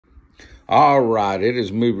All right, it is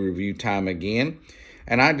movie review time again,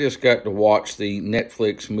 and I just got to watch the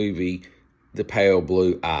Netflix movie, The Pale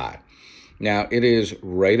Blue Eye. Now, it is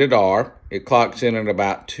rated R. It clocks in at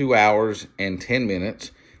about 2 hours and 10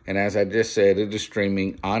 minutes, and as I just said, it is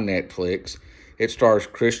streaming on Netflix. It stars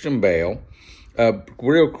Christian Bale.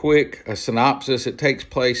 Real quick, a synopsis. It takes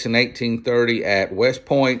place in 1830 at West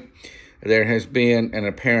Point. There has been an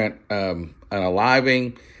apparent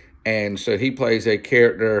unaliving, and so he plays a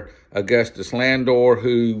character, Augustus Landor,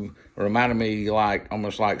 who reminded me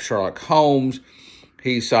almost like Sherlock Holmes.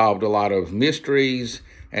 He solved a lot of mysteries,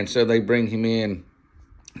 and so they bring him in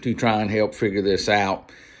to try and help figure this out.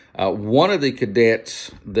 One of the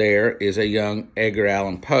cadets there is a young Edgar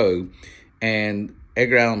Allan Poe, and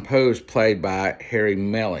Edgar Allan Poe is played by Harry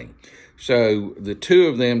Melling. So the two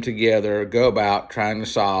of them together go about trying to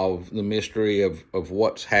solve the mystery of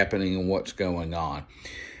what's happening and what's going on.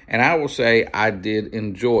 And I will say I did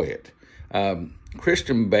enjoy it.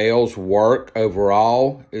 Christian Bale's work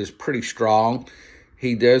overall is pretty strong.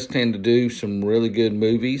 He does tend to do some really good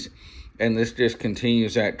movies, and this just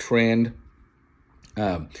continues that trend.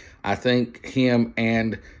 I think him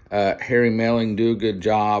and Harry Melling do a good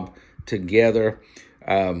job together.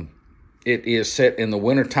 It is set in the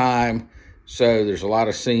wintertime, so there's a lot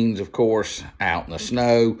of scenes, of course, out in the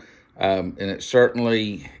snow, and it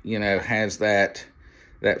certainly, has that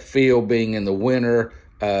feel being in the winter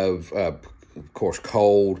of course,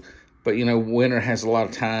 cold. But, winter has a lot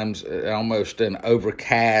of times almost an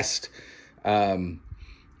overcast,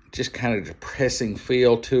 just kind of depressing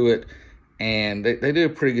feel to it. And they do a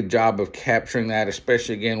pretty good job of capturing that,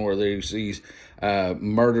 especially, again, where there's these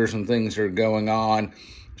murders and things are going on.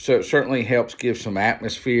 So it certainly helps give some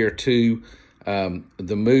atmosphere to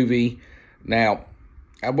the movie. Now,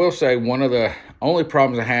 I will say one of the only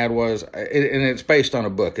problems I had was, and it's based on a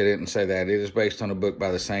book. I didn't say that. It is based on a book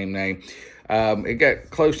by the same name. It got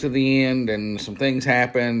close to the end, and some things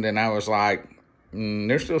happened, and I was like,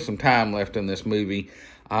 there's still some time left in this movie.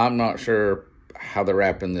 I'm not sure how they're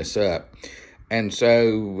wrapping this up. And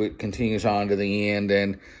so it continues on to the end,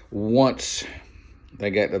 and once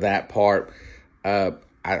they get to that part,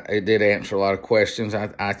 it did answer a lot of questions.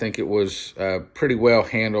 I think it was pretty well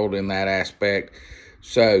handled in that aspect.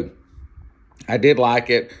 So I did like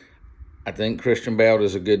it. I think Christian Bale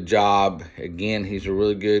does a good job. Again, he's a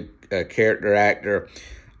really good character actor.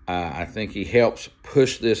 I think he helps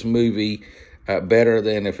push this movie better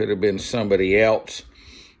than if it had been somebody else.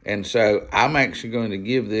 And so I'm actually going to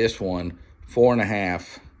give this one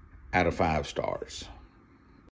 4.5 out of 5 stars.